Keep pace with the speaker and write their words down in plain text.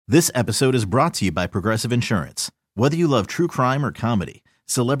This episode is brought to you by Progressive Insurance. Whether you love true crime or comedy,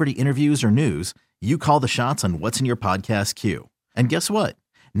 celebrity interviews or news, you call the shots on what's in your podcast queue. And guess what?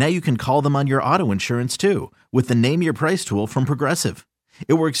 Now you can call them on your auto insurance too with the Name Your Price tool from Progressive.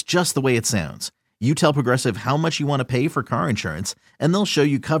 It works just the way it sounds. You tell Progressive how much you want to pay for car insurance, and they'll show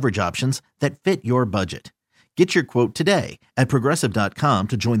you coverage options that fit your budget. Get your quote today at Progressive.com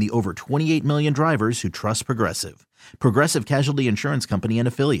to join the over 28 million drivers who trust Progressive. Progressive Casualty Insurance Company and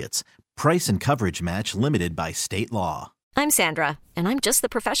Affiliates. Price and coverage match limited by state law. I'm Sandra, and I'm just the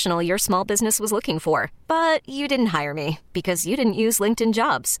professional your small business was looking for. But you didn't hire me because you didn't use LinkedIn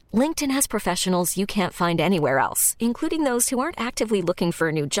Jobs. LinkedIn has professionals you can't find anywhere else, including those who aren't actively looking for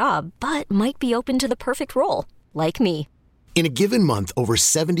a new job, but might be open to the perfect role, like me. In a given month, over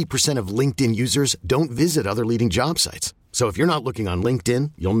 70% of LinkedIn users don't visit other leading job sites. So if you're not looking on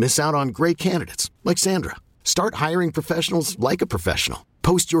LinkedIn, you'll miss out on great candidates like Sandra. Start hiring professionals like a professional.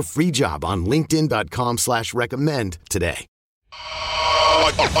 Post your free job on linkedin.com/recommend today.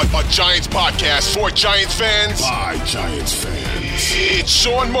 A Giants podcast for Giants fans by Giants fans. It's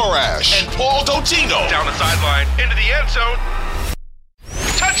Schoen and Paul Dottino. Down the sideline, into the end zone.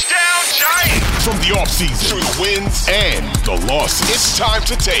 Touchdown Giants! From the offseason through the wins and the losses, it's time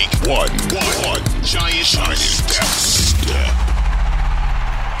to take one Giant step.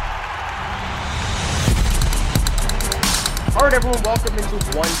 All right, everyone, welcome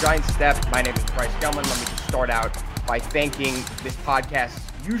into One Giant Step. My name is Bryce Gelman. Let me just start out by thanking this podcast's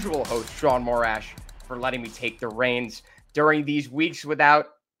usual host, Sean Morash, for letting me take the reins during these weeks without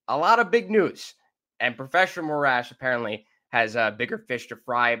a lot of big news. And Professor Morash apparently has bigger fish to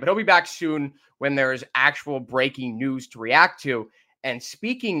fry, but he'll be back soon when there's actual breaking news to react to. And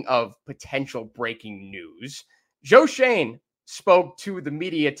speaking of potential breaking news, Schoen spoke to the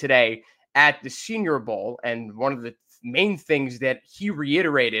media today at the Senior Bowl, and one of the main things that he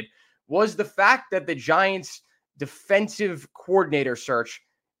reiterated was the fact that the Giants' defensive coordinator search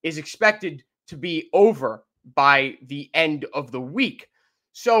is expected to be over by the end of the week.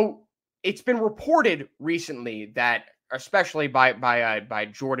 So it's been reported recently that, especially by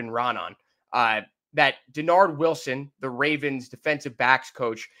Jordan Raanan, that Denard Wilson, the Ravens defensive backs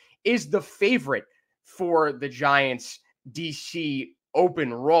coach, is the favorite for the Giants' DC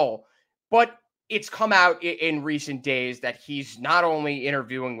open role. But it's come out in recent days that he's not only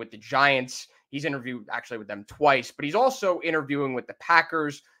interviewing with the Giants, he's interviewed actually with them twice, but he's also interviewing with the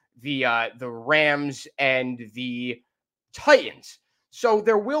Packers, the Rams, and the Titans. So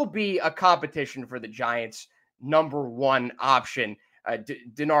there will be a competition for the Giants' number one option,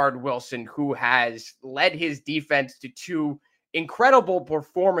 Denard Wilson, who has led his defense to two incredible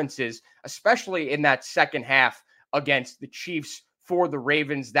performances, especially in that second half against the Chiefs for the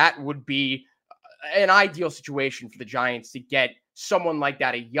Ravens. That would be an ideal situation for the Giants to get someone like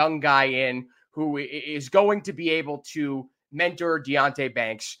that, a young guy in who is going to be able to mentor Deonte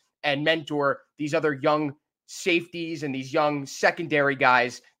Banks and mentor these other young safeties and these young secondary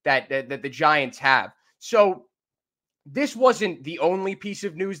guys that the Giants have. So this wasn't the only piece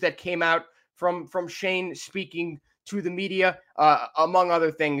of news that came out from Schoen speaking to the media. Among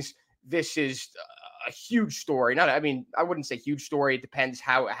other things, this is a huge story. I wouldn't say huge story. It depends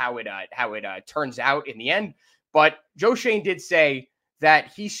how it turns out in the end. But Joe Schoen did say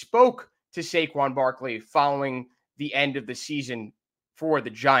that he spoke to Saquon Barkley following the end of the season for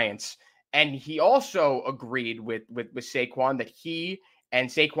the Giants, and he also agreed with Saquon that he and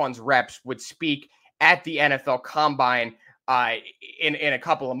Saquon's reps would speak at the NFL Combine in a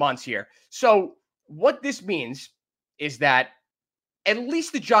couple of months here. So what this means is that at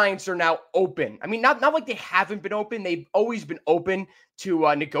least the Giants are now open. I mean, not like they haven't been open. They've always been open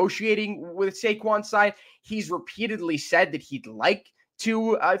to negotiating with Saquon's side. He's repeatedly said that he'd like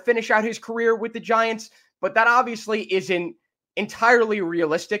to finish out his career with the Giants, but that obviously isn't entirely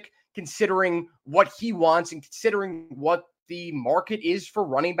realistic considering what he wants and considering what the market is for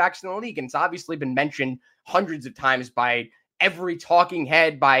running backs in the league. And it's obviously been mentioned hundreds of times by every talking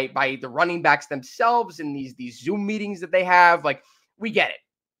head, by the running backs themselves in these Zoom meetings that they have. Like, we get it.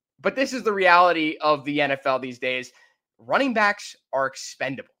 But this is the reality of the NFL these days. Running backs are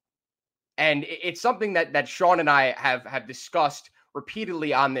expendable. And it's something that Sean and I have discussed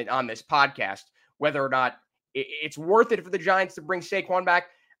repeatedly on this podcast, whether or not it's worth it for the Giants to bring Saquon back.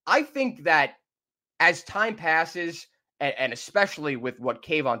 I think that as time passes, and especially with what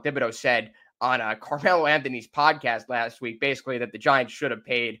Kayvon Thibodeau said on Carmelo Anthony's podcast last week, basically that the Giants should have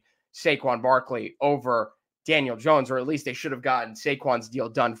paid Saquon Barkley over Daniel Jones, or at least they should have gotten Saquon's deal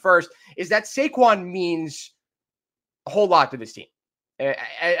done first, is that Saquon means a whole lot to this team.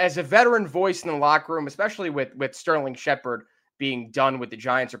 As a veteran voice in the locker room, especially with Sterling Shepard being done with the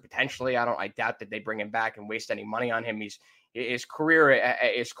Giants, or potentially, I doubt that they bring him back and waste any money on him. His career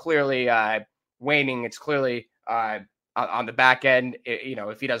is clearly waning. It's clearly on the back end,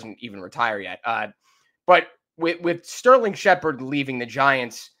 if he doesn't even retire yet. But with Sterling Shepard leaving the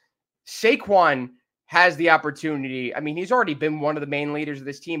Giants, Saquon has the opportunity. I mean, he's already been one of the main leaders of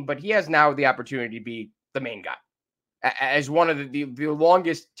this team, but he has now the opportunity to be the main guy. As one of the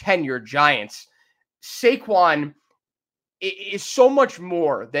longest tenured Giants, Saquon is so much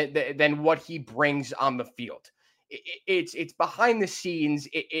more than what he brings on the field. It's behind the scenes.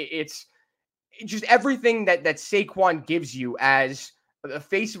 It's just everything that Saquon gives you as the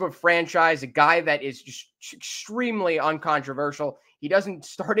face of a franchise, a guy that is just extremely uncontroversial. He doesn't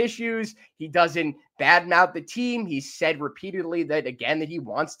start issues. He doesn't badmouth the team. He's said repeatedly that he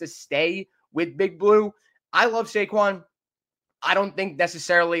wants to stay with Big Blue. I love Saquon. I don't think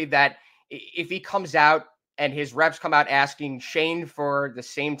necessarily that if he comes out and his reps come out asking Schoen for the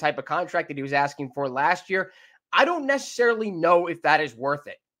same type of contract that he was asking for last year, I don't necessarily know if that is worth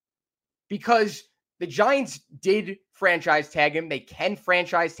it, because the Giants did franchise tag him. They can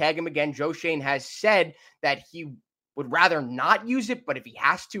franchise tag him again. Joe Schoen has said that he would rather not use it, but if he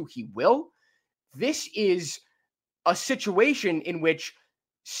has to, he will. This is a situation in which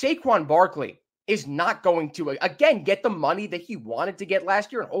Saquon Barkley is not going to, again, get the money that he wanted to get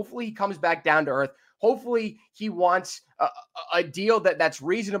last year. And hopefully he comes back down to earth. Hopefully he wants a deal that's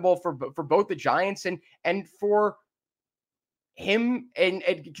reasonable for both the Giants and for him, and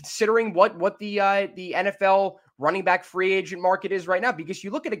considering what the NFL running back free agent market is right now. Because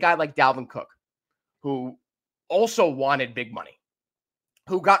you look at a guy like Dalvin Cook, who also wanted big money,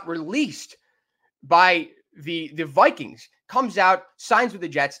 who got released by the Vikings, comes out, signs with the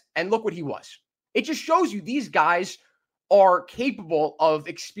Jets, and look what he was. It just shows you these guys are capable of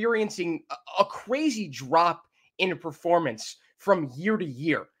experiencing a crazy drop in performance from year to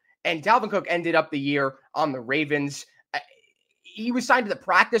year. And Dalvin Cook ended up the year on the Ravens. He was signed to the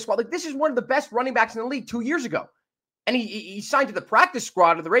practice squad. This is one of the best running backs in the league 2 years ago. And he signed to the practice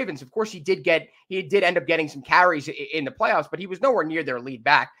squad of the Ravens. Of course, he did end up getting some carries in the playoffs, but he was nowhere near their lead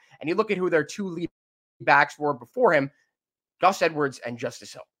back. And you look at who their two lead backs were before him: Gus Edwards and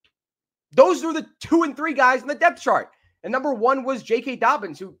Justice Hill. Those are the 2 and 3 guys in the depth chart. And number 1 was J.K.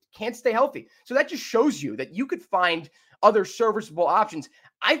 Dobbins, who can't stay healthy. So that just shows you that you could find other serviceable options.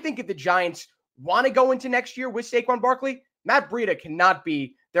 I think if the Giants want to go into next year with Saquon Barkley, Matt Breida cannot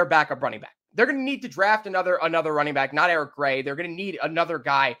be their backup running back. They're going to need to draft another running back, not Eric Gray. They're going to need another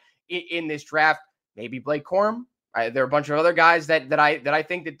guy in this draft. Maybe Blake Corum. There are a bunch of other guys that I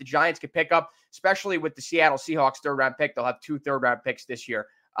think that the Giants could pick up, especially with the Seattle Seahawks 3rd-round pick. They'll have 2 3rd-round picks this year,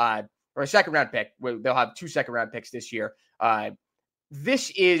 or a 2nd-round pick. They'll have 2 2nd-round picks this year.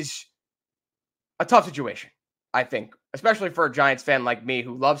 This is a tough situation, I think, especially for a Giants fan like me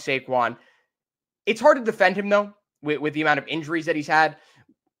who loves Saquon. It's hard to defend him, though, with the amount of injuries that he's had.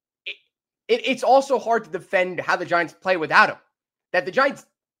 It's also hard to defend how the Giants play without him. That the Giants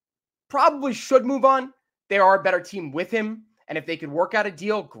probably should move on. They are a better team with him. And if they could work out a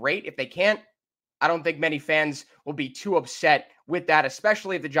deal, great. If they can't, I don't think many fans will be too upset with that,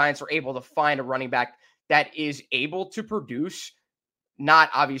 especially if the Giants are able to find a running back that is able to produce. Not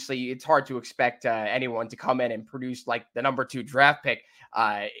obviously, it's hard to expect anyone to come in and produce like the number 2 draft pick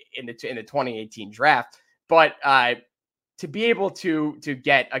in the 2018 draft. But to be able to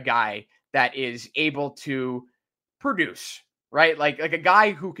get a guy that is able to produce, right? Like a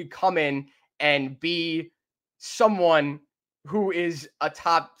guy who could come in and be someone who is a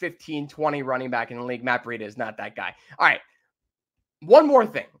top 15, 20 running back in the league. Matt Breida is not that guy. All right. One more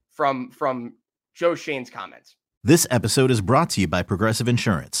thing from Joe Schoen's comments. This episode is brought to you by Progressive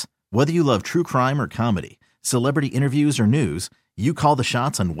Insurance. Whether you love true crime or comedy, celebrity interviews or news, you call the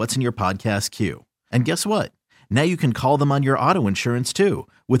shots on what's in your podcast queue. And guess what? Now you can call them on your auto insurance too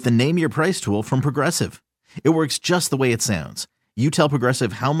with the Name Your Price tool from Progressive. It works just the way it sounds. You tell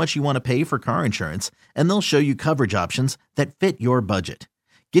Progressive how much you want to pay for car insurance, and they'll show you coverage options that fit your budget.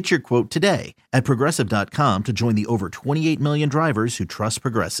 Get your quote today at Progressive.com to join the over 28 million drivers who trust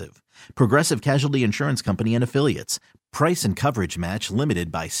Progressive. Progressive Casualty Insurance Company and Affiliates. Price and coverage match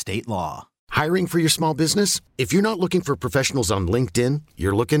limited by state law. Hiring for your small business? If you're not looking for professionals on LinkedIn,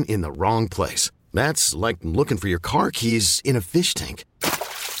 you're looking in the wrong place. That's like looking for your car keys in a fish tank.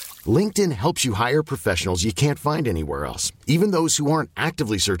 LinkedIn helps you hire professionals you can't find anywhere else, even those who aren't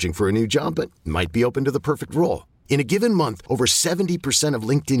actively searching for a new job but might be open to the perfect role. In a given month, over 70% of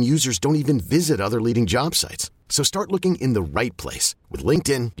LinkedIn users don't even visit other leading job sites. So start looking in the right place. With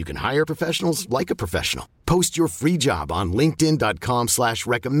LinkedIn, you can hire professionals like a professional. Post your free job on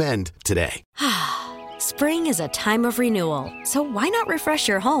linkedin.com/recommend today. Spring is a time of renewal, so why not refresh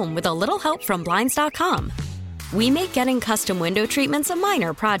your home with a little help from Blinds.com? We make getting custom window treatments a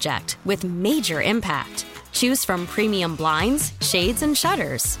minor project with major impact. Choose from premium blinds, shades, and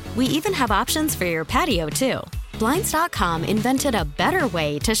shutters. We even have options for your patio, too. Blinds.com invented a better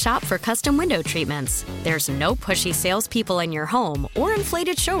way to shop for custom window treatments. There's no pushy salespeople in your home or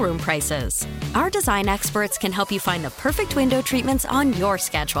inflated showroom prices. Our design experts can help you find the perfect window treatments on your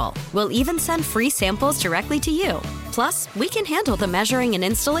schedule. We'll even send free samples directly to you. Plus, we can handle the measuring and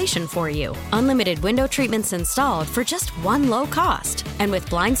installation for you. Unlimited window treatments installed for just one low cost. And with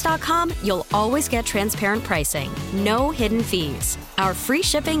Blinds.com, you'll always get transparent pricing. No hidden fees. Our free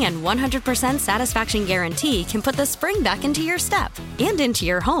shipping and 100% satisfaction guarantee can put the spring back into your step and into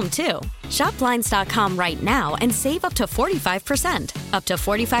your home, too. Shop Blinds.com right now and save up to 45%. Up to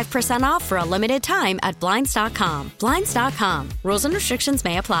 45% off for a limited time at Blinds.com. Blinds.com. Rules and restrictions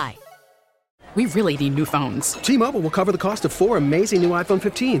may apply. We really need new phones. T-Mobile will cover the cost of 4 amazing new iPhone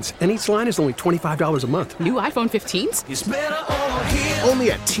 15s, and each line is only $25 a month. New iPhone 15s? It's better over here.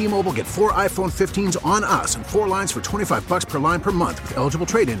 Only at T-Mobile, get 4 iPhone 15s on us and 4 lines for $25 per line per month with eligible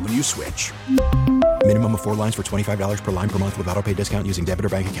trade-in when you switch. Minimum of 4 lines for $25 per line per month with autopay discount using debit or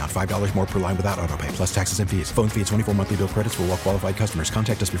bank account. $5 more per line without autopay, plus taxes and fees. Phone fee at 24 monthly bill credits for well-qualified customers.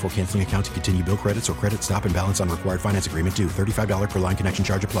 Contact us before canceling account to continue bill credits or credit stop and balance on required finance agreement due. $35 per line connection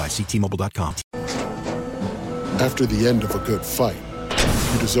charge applies. See T-Mobile.com. After the end of a good fight,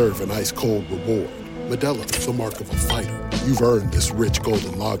 you deserve an ice-cold reward. Modelo is the mark of a fighter. You've earned this rich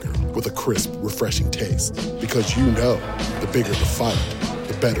golden lager with a crisp, refreshing taste. Because you know, the bigger the fight,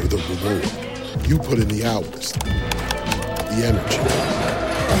 the better the reward. You put in the hours, the energy,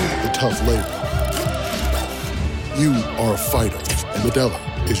 the tough labor. You are a fighter, and Modelo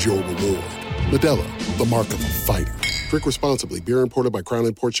is your reward. Modelo, the mark of a fighter. Drink responsibly. Beer imported by Crown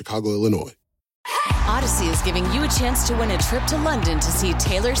Imports, Chicago, Illinois. Odyssey is giving you a chance to win a trip to London to see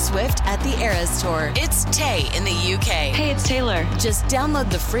Taylor Swift at the Eras Tour. It's Tay in the UK. Hey, it's Taylor. Just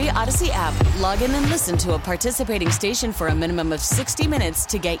download the free Odyssey app, log in and listen to a participating station for a minimum of 60 minutes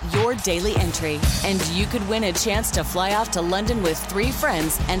to get your daily entry. And you could win a chance to fly off to London with 3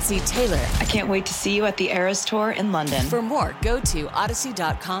 friends and see Taylor. I can't wait to see you at the Eras Tour in London. For more, go to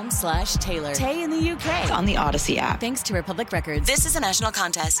odyssey.com/Taylor. Tay in the UK. It's on the Odyssey app. Thanks to Republic Records. This is a national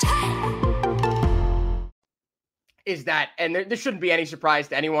contest. Is that, and there shouldn't be any surprise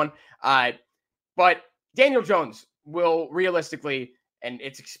to anyone, but Daniel Jones will realistically, and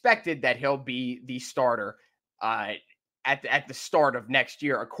it's expected that he'll be the starter at the start of next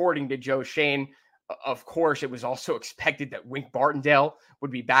year, according to Joe Schoen. Of course, it was also expected that Wink Martindale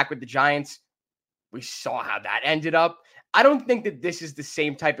would be back with the Giants. We saw how that ended up. I don't think that this is the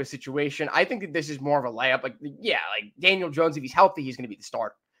same type of situation. I think that this is more of a layup. Like Daniel Jones, if he's healthy, he's going to be the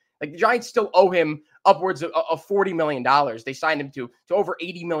starter. Like, the Giants still owe him upwards of $40 million. They signed him to over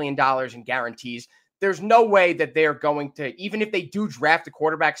 $80 million in guarantees. There's no way that they're going to, even if they do draft a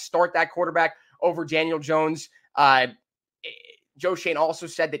quarterback, start that quarterback over Daniel Jones. Joe Schoen also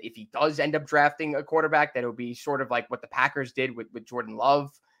said that if he does end up drafting a quarterback, that it'll be sort of like what the Packers did with Jordan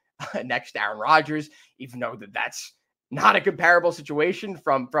Love next to Aaron Rodgers, even though that's not a comparable situation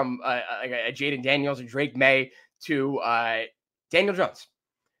from a Jaden Daniels and Drake May to Daniel Jones,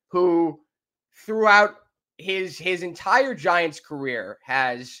 who throughout his entire Giants career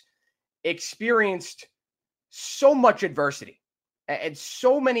has experienced so much adversity and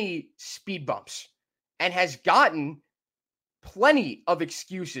so many speed bumps and has gotten plenty of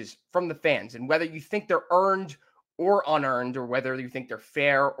excuses from the fans. And whether you think they're earned or unearned, or whether you think they're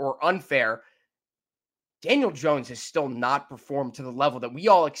fair or unfair, Daniel Jones has still not performed to the level that we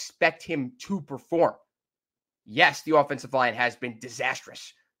all expect him to perform. Yes, the offensive line has been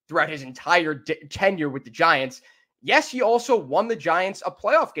disastrous throughout his entire tenure with the Giants. Yes, he also won the Giants a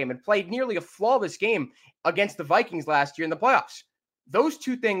playoff game and played nearly a flawless game against the Vikings last year in the playoffs. Those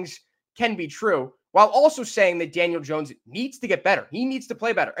two things can be true, while also saying that Daniel Jones needs to get better. He needs to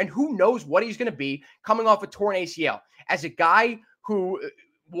play better. And who knows what he's going to be coming off a torn ACL. As a guy who,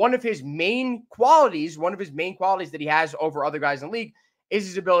 one of his main qualities that he has over other guys in the league is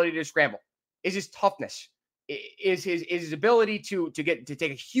his ability to scramble, is his toughness, is his ability to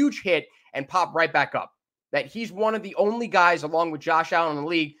take a huge hit and pop right back up. That he's one of the only guys, along with Josh Allen in the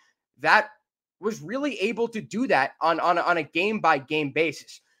league, that was really able to do that on a game-by-game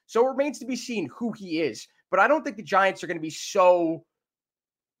basis. So it remains to be seen who he is. But I don't think the Giants are going to be so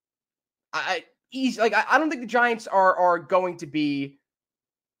easy. Like, I don't think the Giants are going to be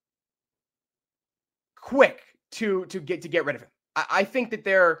quick to get rid of him. I think that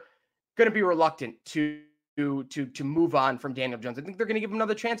they're going to be reluctant to move on from Daniel Jones. I think they're going to give him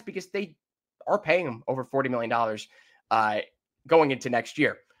another chance because they are paying him over $40 million going into next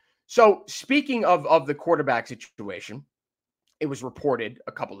year. So speaking of the quarterback situation, it was reported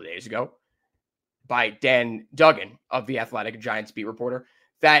a couple of days ago by Dan Duggan of The Athletic, Giants beat reporter,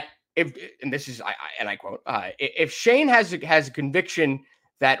 that if Schoen has a conviction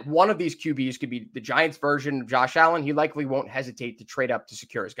that one of these QBs could be the Giants version of Josh Allen, he likely won't hesitate to trade up to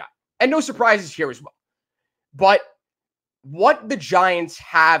secure his guy. And no surprises here as well. But what the Giants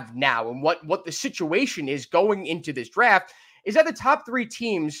have now and what the situation is going into this draft is that the top three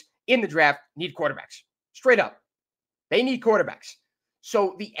teams in the draft need quarterbacks. Straight up. They need quarterbacks.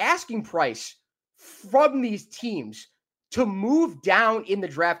 So the asking price from these teams to move down in the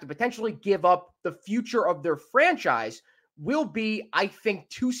draft to potentially give up the future of their franchise will be, I think,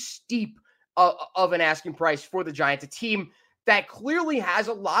 too steep of an asking price for the Giants, a team that clearly has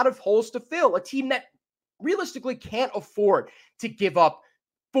a lot of holes to fill, a team that realistically can't afford to give up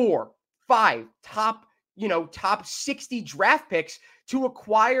 4, 5 top 60 draft picks to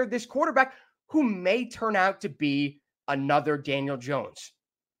acquire this quarterback who may turn out to be another Daniel Jones,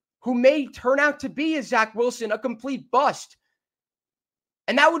 who may turn out to be a Zach Wilson, a complete bust.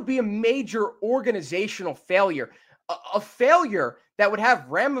 And that would be a major organizational failure, a failure that would have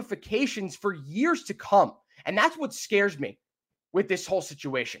ramifications for years to come. And that's what scares me with this whole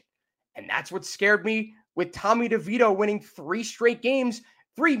situation. And that's what scared me with Tommy DeVito winning 3 straight games,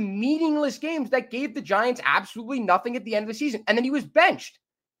 3 meaningless games that gave the Giants absolutely nothing at the end of the season. And then he was benched.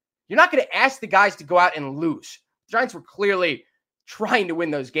 You're not going to ask the guys to go out and lose. The Giants were clearly trying to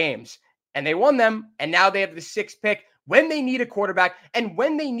win those games, and they won them. And now they have the 6th pick when they need a quarterback and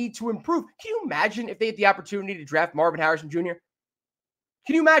when they need to improve. Can you imagine if they had the opportunity to draft Marvin Harrison Jr.?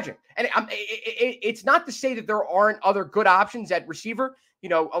 Can you imagine? And it's not to say that there aren't other good options at receiver. You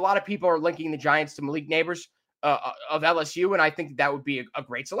know, a lot of people are linking the Giants to Malik Neighbors of LSU, and I think that would be a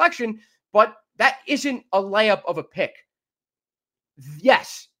great selection, but that isn't a layup of a pick.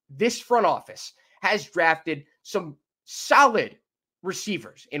 Yes, this front office has drafted some solid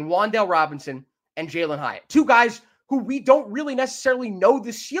receivers in Wan'Dale Robinson and Jalen Hyatt, 2 guys who we don't really necessarily know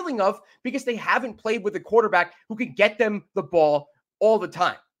the ceiling of because they haven't played with a quarterback who can get them the ball all the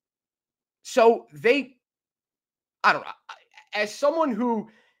time. So I don't know. As someone who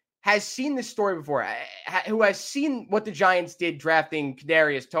has seen this story before, who has seen what the Giants did drafting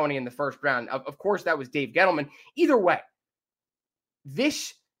Kadarius Toney in the first round, of course, that was Dave Gettleman. Either way,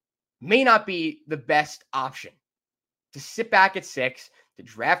 this may not be the best option to sit back at 6, to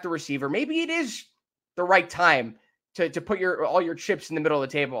draft a receiver. Maybe it is the right time to put all your chips in the middle of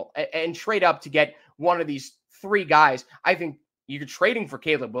the table and trade up to get one of these 3 guys. I think you're trading for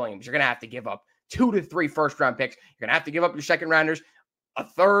Caleb Williams. You're going to have to give up 2 to 3 first-round picks. You're going to have to give up your second-rounders, a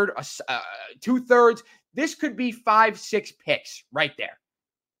third, 2/3. This could be 5, 6 picks right there.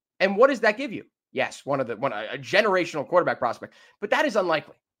 And what does that give you? Yes, a generational quarterback prospect, but that is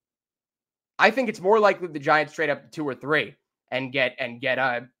unlikely. I think it's more likely the Giants trade up to 2 or 3 and get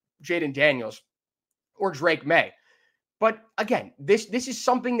Jaden Daniels or Drake May. But again, this is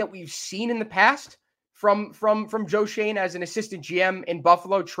something that we've seen in the past from Joe Schoen as an assistant GM in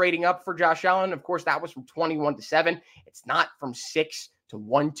Buffalo, trading up for Josh Allen. Of course, that was from 21 to 7. It's not from 6 to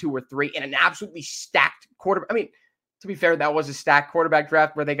 1, 2, or 3 in an absolutely stacked quarterback. I mean, to be fair, that was a stacked quarterback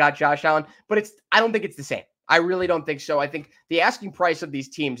draft where they got Josh Allen, but I don't think it's the same. I really don't think so. I think the asking price of these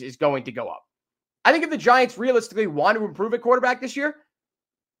teams is going to go up. I think if the Giants realistically want to improve at quarterback this year,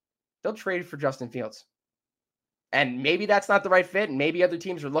 they'll trade for Justin Fields. And maybe that's not the right fit, and maybe other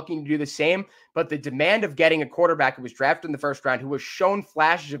teams are looking to do the same, but the demand of getting a quarterback who was drafted in the first round, who has shown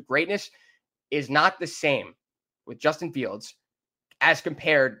flashes of greatness, is not the same with Justin Fields as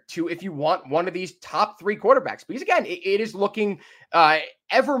compared to if you want one of these top 3 quarterbacks. Because again, it is looking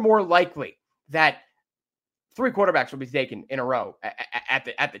ever more likely that 3 quarterbacks will be taken in a row at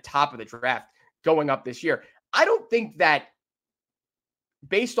the top of the draft going up this year. I don't think that,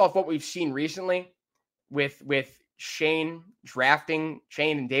 based off what we've seen recently with Schoen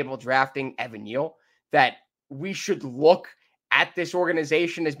and Dable drafting Evan Neal, that we should look at this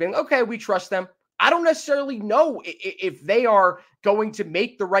organization as being, okay, we trust them. I don't necessarily know if they are going to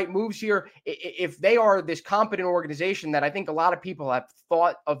make the right moves here, if they are this competent organization that I think a lot of people have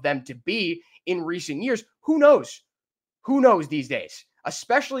thought of them to be in recent years. Who knows? Who knows these days,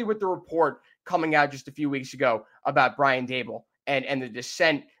 especially with the report coming out just a few weeks ago about Brian Dable and the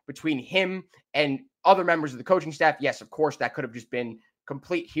dissent between him and other members of the coaching staff. Yes, of course, that could have just been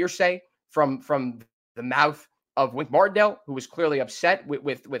complete hearsay from the mouth of Wink Martindale, who was clearly upset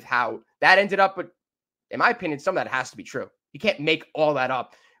with how that ended up. But in my opinion, some of that has to be true. You can't make all that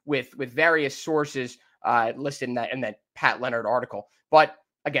up with various sources listed in that Pat Leonard article. But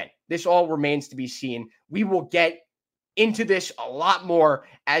again, this all remains to be seen. We will get into this a lot more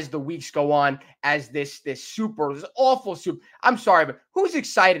as the weeks go on, as this awful Super. I'm sorry, but who's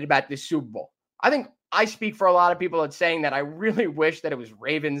excited about this Super Bowl? I think I speak for a lot of people at saying that I really wish that it was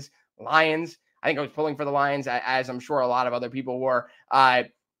Ravens, Lions. I think I was pulling for the Lions, as I'm sure a lot of other people were.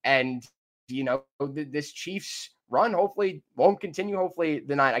 And, this Chiefs run hopefully won't continue. Hopefully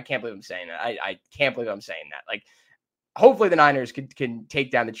the Niners, I can't believe I'm saying that. I can't believe I'm saying that. Like, hopefully the Niners can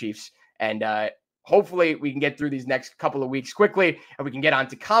take down the Chiefs, and hopefully we can get through these next couple of weeks quickly, and we can get on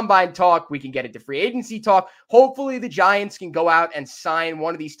to combine talk. We can get into free agency talk. Hopefully the Giants can go out and sign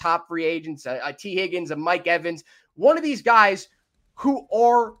one of these top free agents, T. Higgins, a Mike Evans, one of these guys who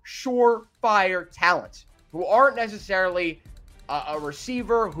are surefire talents, who aren't necessarily a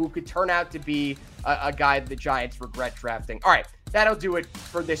receiver who could turn out to be a guy that the Giants regret drafting. All right, that'll do it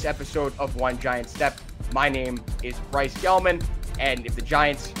for this episode of One Giant Step. My name is Bryce Gelman, and if the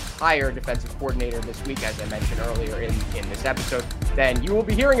Giants hire a defensive coordinator this week, as I mentioned earlier in this episode, then you will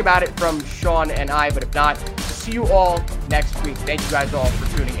be hearing about it from Schoen and I. But if not, we'll see you all next week. Thank you guys all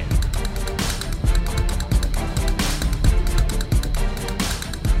for tuning in.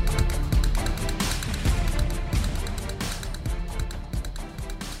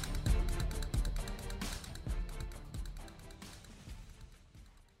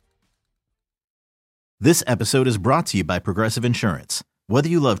 This episode is brought to you by Progressive Insurance. Whether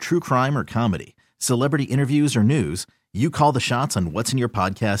you love true crime or comedy, celebrity interviews or news, you call the shots on what's in your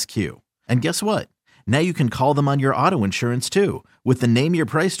podcast queue. And guess what? Now you can call them on your auto insurance too, with the Name Your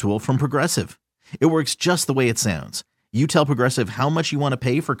Price tool from Progressive. It works just the way it sounds. You tell Progressive how much you want to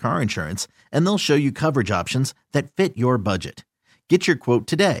pay for car insurance, and they'll show you coverage options that fit your budget. Get your quote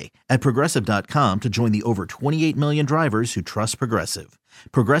today at Progressive.com to join the over 28 million drivers who trust Progressive.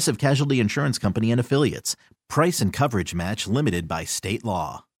 Progressive Casualty Insurance Company and Affiliates. Price and coverage match limited by state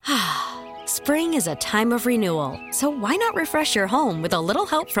law. Spring is a time of renewal, so why not refresh your home with a little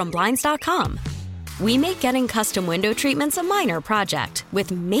help from Blinds.com? We make getting custom window treatments a minor project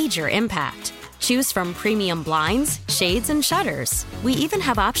with major impact. Choose from premium blinds, shades, and shutters. We even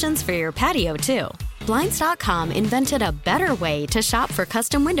have options for your patio, too. Blinds.com invented a better way to shop for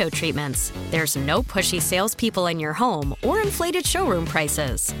custom window treatments. There's no pushy salespeople in your home or inflated showroom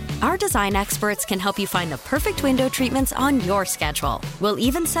prices. Our design experts can help you find the perfect window treatments on your schedule. We'll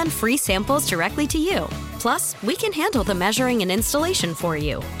even send free samples directly to you. Plus, we can handle the measuring and installation for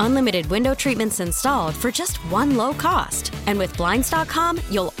you. Unlimited window treatments installed for just one low cost. And with Blinds.com,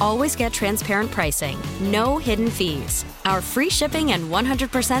 you'll always get transparent pricing. No hidden fees. Our free shipping and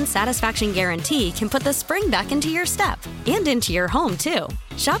 100% satisfaction guarantee can put the spring back into your step and into your home, too.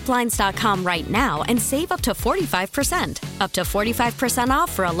 Shop Blinds.com right now and save up to 45%. Up to 45%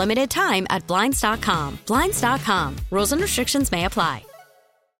 off for a limited time at Blinds.com. Blinds.com. Rules and restrictions may apply.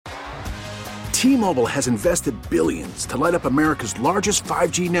 T-Mobile has invested billions to light up America's largest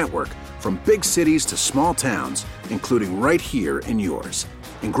 5G network, from big cities to small towns, including right here in yours.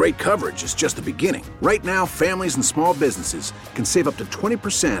 And great coverage is just the beginning. Right now, families and small businesses can save up to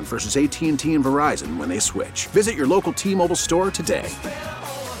 20% versus AT&T and Verizon when they switch. Visit your local T-Mobile store today.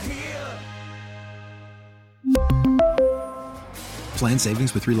 Plan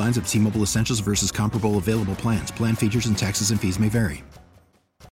savings with 3 lines of T-Mobile Essentials versus comparable available plans. Plan features and taxes and fees may vary.